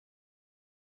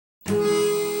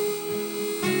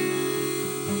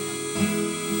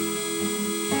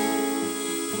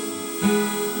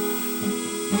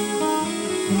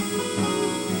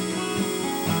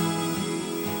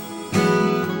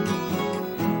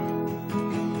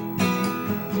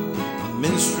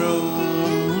Minstrel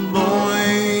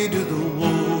boy to the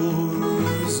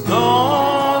wars,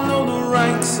 gone all the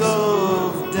ranks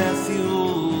of death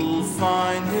you'll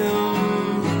find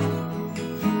him.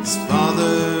 His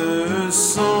father's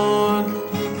sword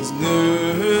is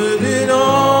girded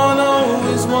on, oh,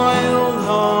 his wild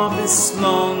harp is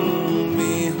slung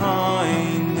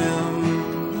behind him.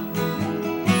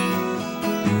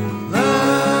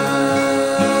 Land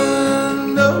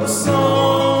of song,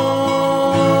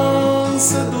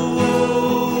 said the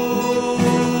warrior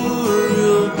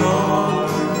god,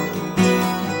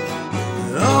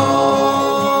 and all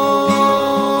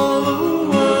the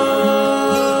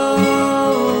world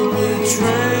betrays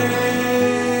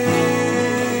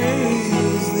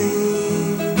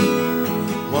thee.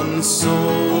 One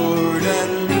sword at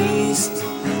least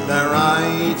thy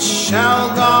right shall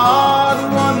guard,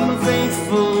 one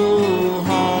faithful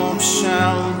harp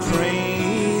shall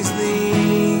praise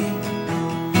thee.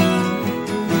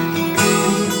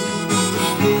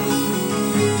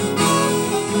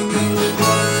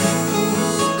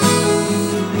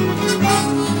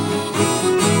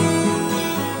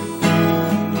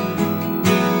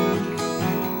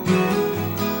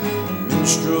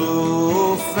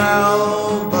 Minstrel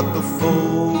fell, but the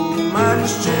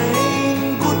foeman's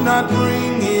chain could not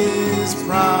bring his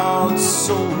proud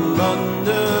soul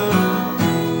under.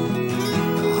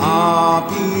 The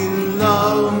harp he